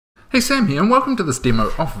Hey, Sam here, and welcome to this demo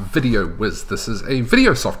of VideoWhizz. This is a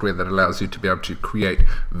video software that allows you to be able to create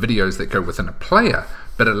videos that go within a player,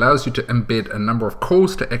 but it allows you to embed a number of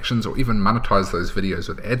calls to actions or even monetize those videos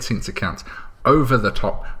with AdSense accounts over the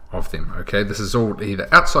top of them. Okay, this is all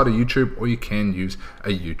either outside of YouTube, or you can use a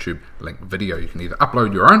YouTube link video. You can either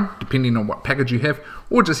upload your own depending on what package you have,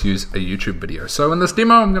 or just use a YouTube video. So in this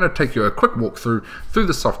demo, I'm going to take you a quick walk through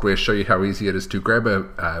the software, show you how easy it is to grab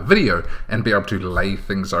a video and be able to lay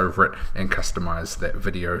things over it and customize that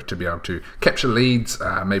video to be able to capture leads,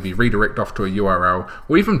 maybe redirect off to a URL,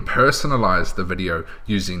 or even personalize the video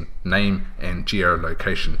using name and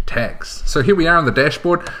geolocation tags. So here we are on the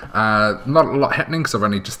dashboard. Not a lot happening because I've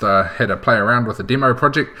only just had a play around with the demo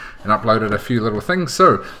project and uploaded a few little things.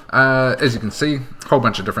 So as you can see, a whole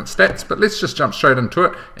bunch of different stats, but let's just jump straight into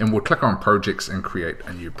it and we'll click on projects and create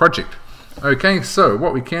a new project. Okay, so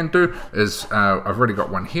what we can do is I've already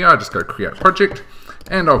got one here. I just go create project,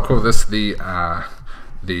 and I'll call this the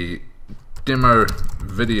demo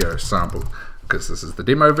video sample, because this is the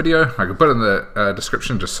demo video. I can put in the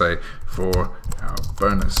description, just say for our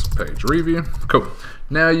bonus page review. Cool.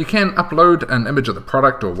 Now you can upload an image of the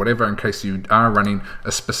product or whatever in case you are running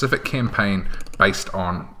a specific campaign based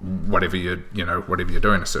on whatever you're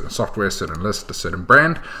doing, a certain software, a certain list, a certain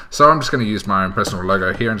brand. So I'm just going to use my own personal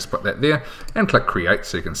logo here and just put that there and click create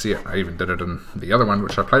so you can see it. I even did it in the other one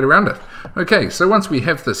which I played around with. Okay, so once we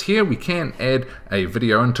have this here, we can add a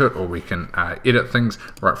video into it, or we can edit things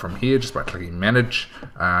right from here just by clicking manage.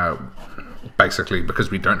 Basically, because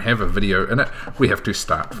we don't have a video in it, we have to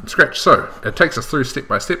start from scratch. So it takes us through step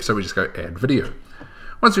by step, so we just go add video.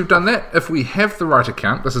 Once we've done that, if we have the right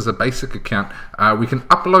account, this is a basic account, we can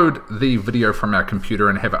upload the video from our computer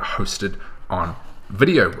and have it hosted on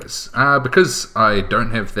VideoWhizz. Because I don't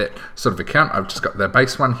have that sort of account, I've just got the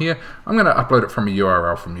base one here. I'm going to upload it from a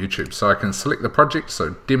URL from YouTube. So I can select the project,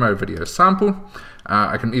 so demo video sample.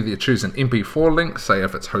 I can either choose an MP4 link, say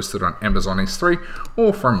if it's hosted on Amazon S3,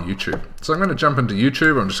 or from YouTube. So I'm going to jump into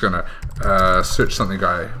YouTube. I'm just going to search something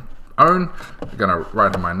I own. I'm going to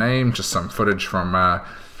write in my name, just some footage from, us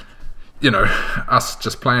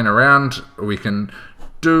just playing around. We can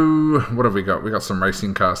do, what have we got? We got some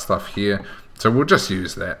racing car stuff here. So we'll just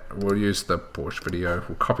use that. We'll use the Porsche video.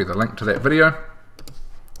 We'll copy the link to that video,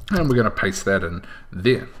 and we're going to paste that in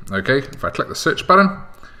there. Okay, if I click the search button,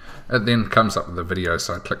 it then comes up with the video,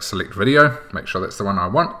 so I click select video, make sure that's the one I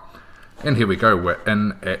want, and here we go, we're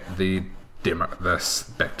in at the demo. This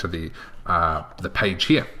back to the page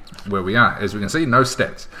here where we are. As we can see, no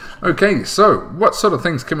stats. Okay, so what sort of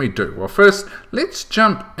things can we do? Well, first let's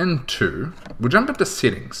jump into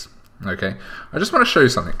settings. Okay, I just want to show you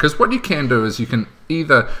something, because what you can do is you can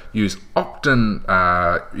either use opt-in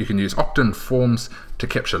forms to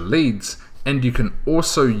capture leads, and you can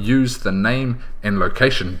also use the name and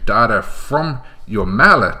location data from your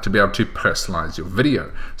mailer to be able to personalize your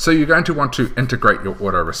video. So you're going to want to integrate your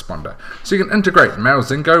autoresponder. So you can integrate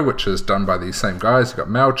MailZingo, which is done by these same guys. You've got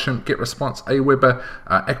MailChimp, GetResponse, Aweber,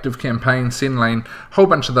 ActiveCampaign, SendLane, a whole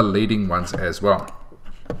bunch of the leading ones as well.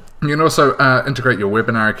 You can also integrate your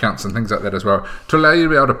webinar accounts and things like that as well to allow you to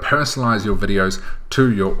be able to personalize your videos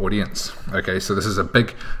to your audience. Okay, so this is a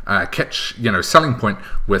big selling point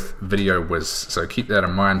with VideoWhizz. So keep that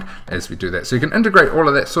in mind as we do that. So you can integrate all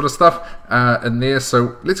of that sort of stuff in there.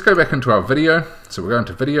 So let's go back into our video. So we're going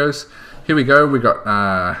to videos. Here we go. We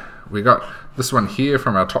got this one here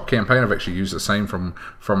from our top campaign. I've actually used the same from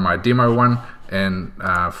my demo one and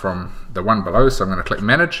from the one below. So I'm going to click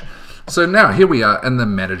manage. So now here we are in the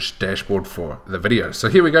managed dashboard for the video. So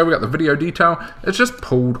here we go, we got the video detail. It's just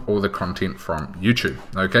pulled all the content from YouTube.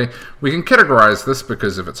 Okay, we can categorize this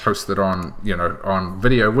because if it's hosted on on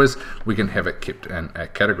VideoWhizz, we can have it kept in a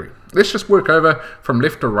category. Let's just work over from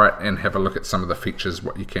left to right and have a look at some of the features,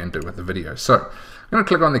 what you can do with the video. So I'm going to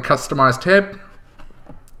click on the customize tab.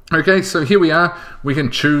 Okay, so here we are. We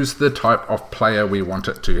can choose the type of player we want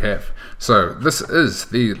it to have. So this is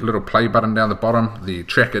the little play button down the bottom, the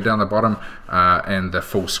tracker down the bottom, and the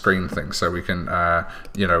full screen thing. So we can,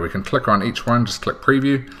 we can click on each one, just click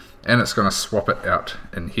preview, and it's going to swap it out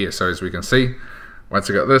in here. So as we can see, once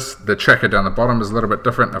I got this, the tracker down the bottom is a little bit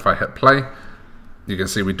different. If I hit play, you can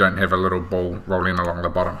see we don't have a little ball rolling along the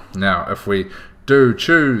bottom. Now, if we do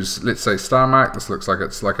choose, let's say star mark, this looks like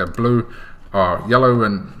it's like a blue,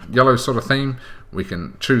 yellow sort of theme. We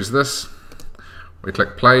can choose this. We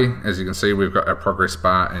click play. As you can see, we've got our progress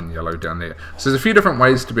bar in yellow down there. So there's a few different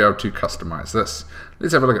ways to be able to customize this.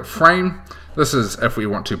 Let's have a look at frame. This is if we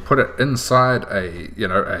want to put it inside a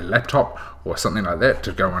laptop or something like that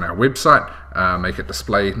to go on our website, make it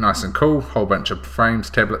display nice and cool, whole bunch of frames,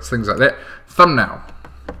 tablets, things like that. Thumbnail.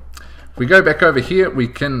 If we go back over here, we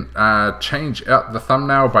can change out the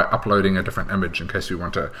thumbnail by uploading a different image in case we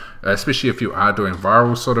want to, especially if you are doing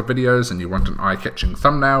viral sort of videos and you want an eye-catching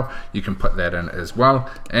thumbnail, you can put that in as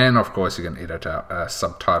well. And of course you can edit out a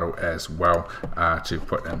subtitle as well to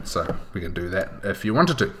put in, so we can do that if you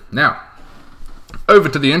wanted to. Now, over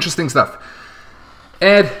to the interesting stuff.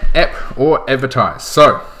 Add app or advertise.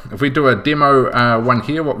 So if we do a demo one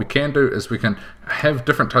here, what we can do is we can have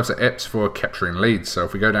different types of apps for capturing leads. So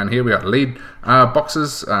if we go down here, we got lead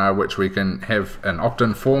boxes, which we can have an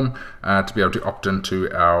opt-in form to be able to opt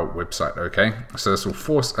into our website. Okay, so this will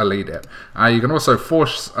force a lead app. You can also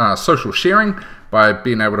force social sharing by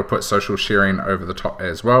being able to put social sharing over the top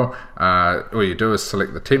as well. All you do is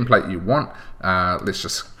select the template you want. Let's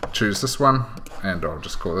just choose this one, and I'll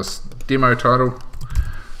just call this demo title.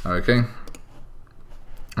 Okay,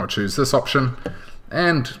 I'll choose this option,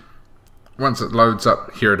 and once it loads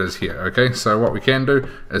up, here it is here. Okay, so what we can do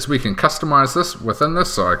is we can customize this within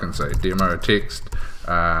this, so I can say demo text,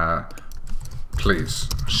 please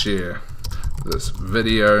share this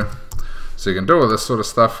video. So you can do all this sort of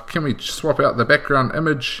stuff. Can we swap out the background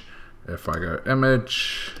image? If I go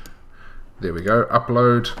image, there we go,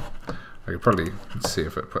 upload. I could probably see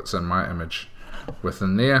if it puts in my image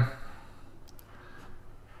within there.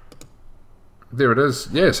 There it is.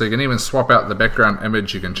 Yeah, so you can even swap out the background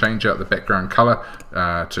image. You can change out the background color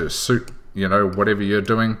to suit, you know, whatever you're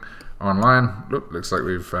doing online. Look, looks like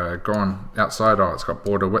we've gone outside. Oh, it's got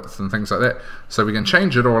border width and things like that. So we can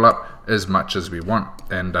change it all up as much as we want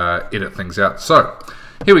and edit things out. So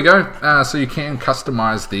here we go. So you can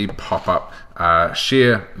customize the pop-up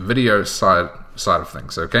share video side of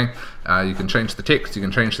things. Okay, you can change the text, you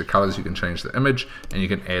can change the colors, you can change the image, and you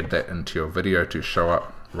can add that into your video to show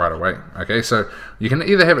up right away. Okay, so you can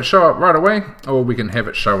either have it show up right away, or we can have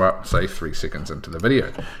it show up, say, 3 seconds into the video.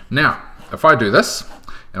 Now, if I do this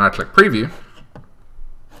and I click preview,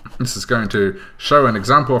 this is going to show an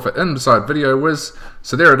example of it inside VideoWhizz.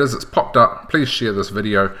 So there it is, it's popped up, please share this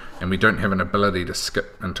video, and we don't have an ability to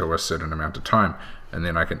skip until a certain amount of time, and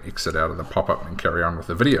then I can exit out of the pop-up and carry on with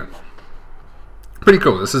the video. Pretty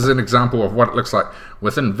cool. This is an example of what it looks like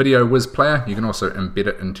within VideoWhizz Player. You can also embed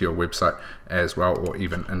it into your website as well, or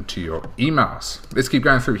even into your emails. Let's keep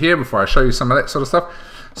going through here before I show you some of that sort of stuff.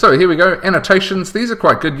 So here we go, annotations. These are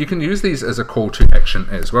quite good. You can use these as a call to action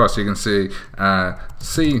as well. So you can see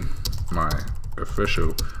my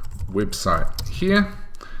official website here.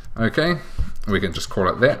 Okay, we can just call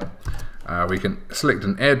it that. We can select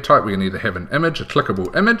an ad type. We can either have an image, a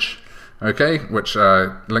clickable image, okay, which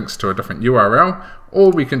links to a different URL,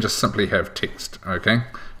 or we can just simply have text. Okay,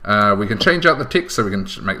 we can change out the text, so we can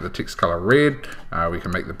make the text color red. We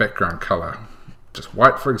can make the background color just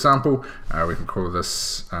white, for example. We can call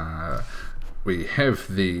this, we have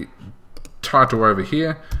the title over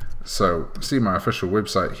here, so see my official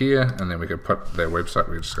website here, and then we can put their website.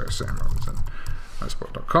 We just go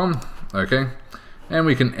samrobinsonmotorsport.com. Okay, and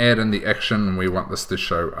we can add in the action, and we want this to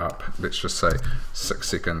show up, let's just say 6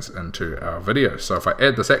 seconds into our video. So if I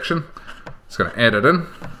add this action, it's going to add it in.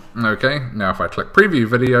 Okay, now if I click preview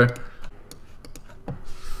video,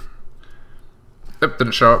 it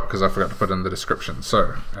didn't show up because I forgot to put in the description.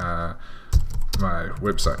 So my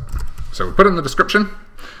website, so we put in the description.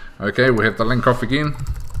 Okay, we have the link off again,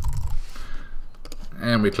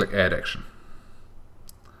 and we click add action.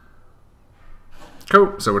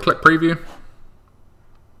 Cool, so we click preview.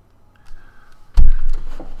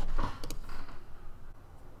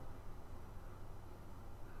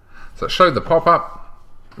 So it showed the pop-up.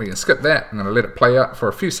 We can skip that. I'm going to let it play out for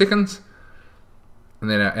a few seconds, and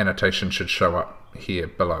then our annotation should show up here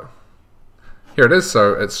below. Here it is.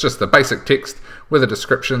 So it's just the basic text with a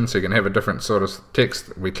description, so you can have a different sort of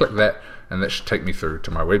text. We click that, and that should take me through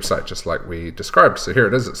to my website just like we described. So here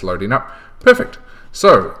it is, it's loading up. Perfect.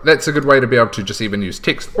 So that's a good way to be able to just even use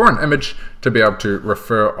text or an image to be able to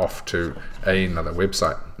refer off to another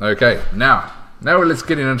website. Okay, now let's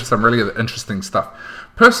get into some really interesting stuff.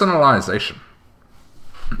 Personalization.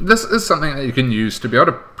 This is something that you can use to be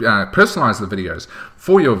able to personalize the videos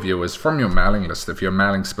for your viewers from your mailing list. If you're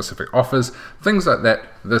mailing specific offers, things like that,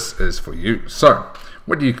 this is for you. So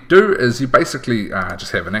what you do is you basically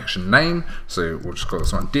just have an action name. So we'll just call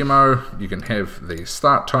this one demo. You can have the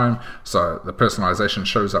start time, so the personalization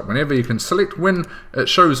shows up whenever. You can select when it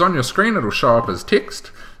shows on your screen. It'll show up as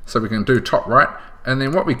text, so we can do top right. And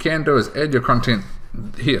then what we can do is add your content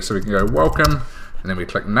here. So we can go welcome, and then we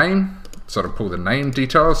click name, sort of pull the name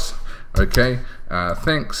details. Okay,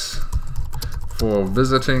 thanks for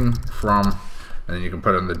visiting from, and then you can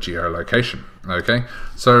put in the geolocation. Okay,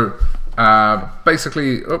 so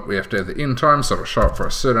Basically, we have to have the end time, so it'll show up for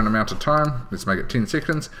a certain amount of time. Let's make it 10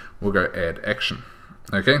 seconds. We'll go add action.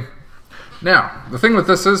 Okay. Now, the thing with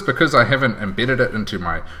this is, because I haven't embedded it into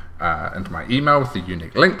my email with the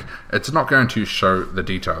unique link, it's not going to show the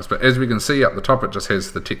details. But as we can see up the top, it just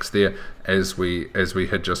has the text there as we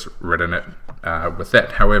had just written it with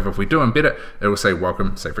that. However, if we do embed it, it will say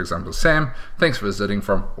welcome, say for example, Sam, thanks for visiting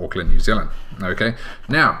from Auckland, New Zealand. Okay.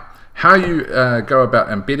 Now, how you go about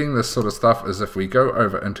embedding this sort of stuff is if we go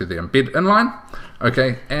over into the embed inline.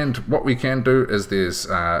 Okay, and what we can do is there's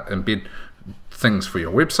embed things for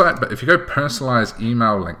your website, but if you go personalize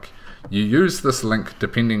email link, you use this link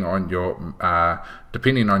depending on your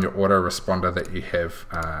autoresponder that you have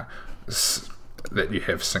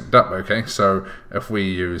synced up. Okay, so if we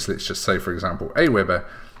use, let's just say for example, Aweber,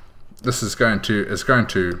 this is going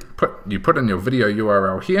to put in your video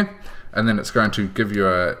URL here, and then it's going to give you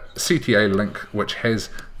a CTA link which has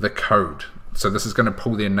the code. So this is going to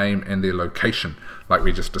pull their name and their location, like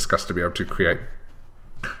we just discussed, to be able to create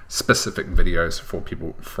specific videos for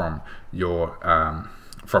people from your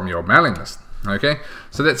mailing list. Okay,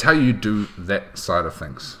 so that's how you do that side of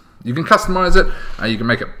things. You can customize it, you can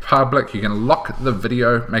make it public, you can lock the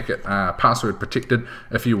video, make it password protected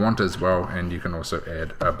if you want as well, and you can also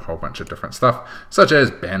add a whole bunch of different stuff, such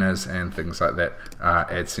as banners and things like that,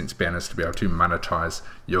 AdSense banners, to be able to monetize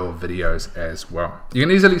your videos as well. You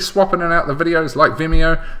can easily swap in and out the videos like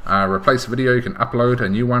Vimeo, replace video, you can upload a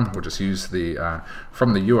new one, we'll just use the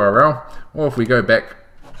from the URL, or if we go back,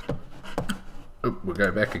 we'll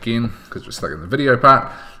go back again because we're stuck in the video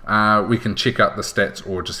part. We can check out the stats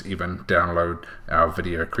or just even download our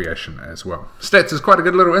video creation as well. Stats is quite a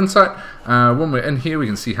good little insight. When we're in here, we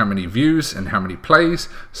can see how many views and how many plays.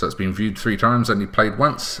 So it's been viewed 3 times, only played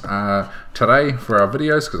once today for our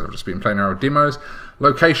videos because I've just been playing our demos.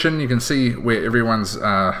 Location, you can see where everyone's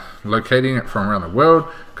locating it from around the world,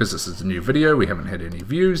 because this is a new video. We haven't had any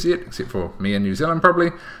views yet, except for me in New Zealand probably.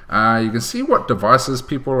 You can see what devices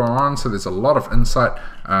people are on, so there's a lot of insight.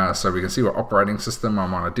 So we can see what operating system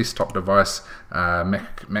I'm on, a desktop device,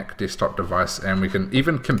 Mac desktop device, and we can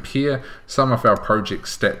even compare some of our project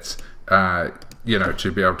stats, you know,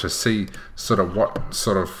 to be able to see sort of what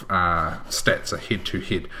sort of stats are head to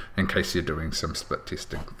head in case you're doing some split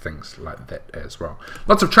testing, things like that as well.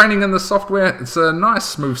 Lots of training in this software. It's a nice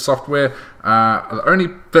smooth software. The only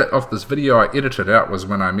bit of this video I edited out was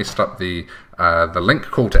when I messed up the link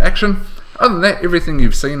call to action. Other than that, everything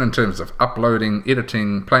you've seen in terms of uploading,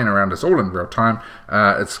 editing, playing around is all in real time.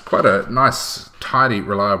 It's quite a nice, tidy,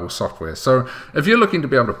 reliable software. So if you're looking to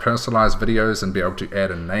be able to personalize videos and be able to add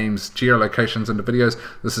in names, geolocations into videos,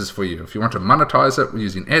 this is for you. If you want to monetize it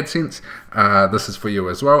using AdSense, this is for you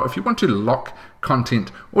as well. If you want to lock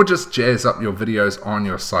content or just jazz up your videos on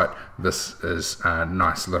your site, this is a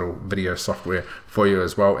nice little video software for you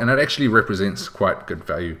as well, and it actually represents quite good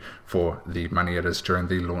value for the money it is during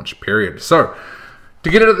the launch period. So to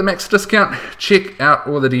get it at the max discount, check out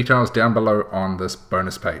all the details down below on this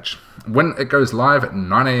bonus page. When it goes live at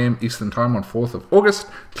 9 AM Eastern Time on 4th of August,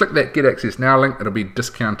 click that Get Access Now link. It'll be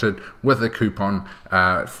discounted with a coupon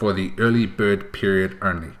for the early bird period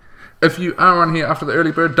only. If you are on here after the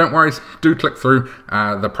early bird, don't worry, do click through.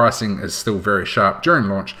 The pricing is still very sharp during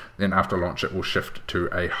launch, then after launch it will shift to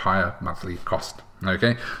a higher monthly cost.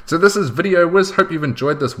 Okay, so this is VideoWhizz. Hope you've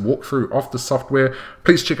enjoyed this walkthrough of the software.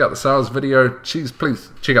 Please check out the sales video. Please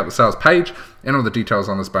check out the sales page and all the details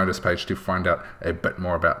on this bonus page to find out a bit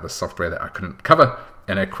more about the software that I couldn't cover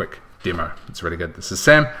in a quick demo. It's really good. This is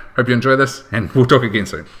Sam. Hope you enjoy this, and we'll talk again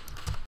soon.